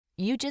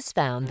You just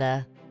found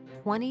the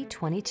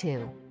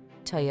 2022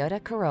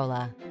 Toyota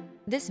Corolla.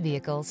 This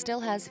vehicle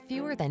still has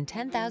fewer than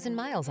 10,000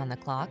 miles on the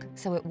clock,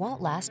 so it won't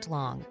last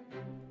long.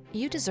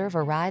 You deserve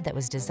a ride that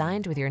was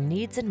designed with your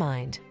needs in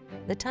mind.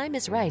 The time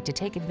is right to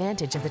take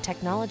advantage of the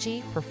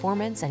technology,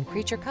 performance, and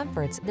creature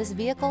comforts this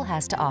vehicle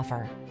has to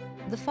offer.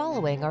 The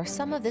following are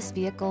some of this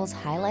vehicle's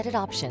highlighted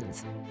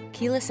options: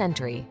 keyless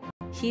entry,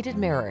 heated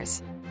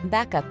mirrors,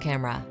 backup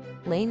camera,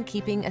 lane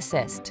keeping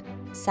assist,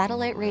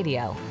 satellite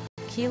radio,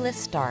 keyless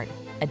start,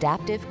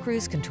 adaptive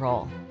cruise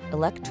control,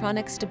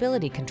 electronic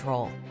stability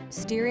control,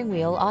 steering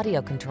wheel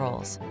audio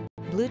controls,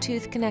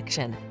 Bluetooth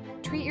connection.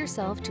 Treat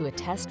yourself to a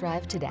test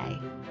drive today.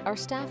 Our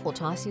staff will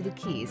toss you the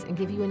keys and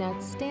give you an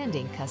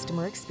outstanding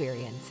customer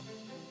experience.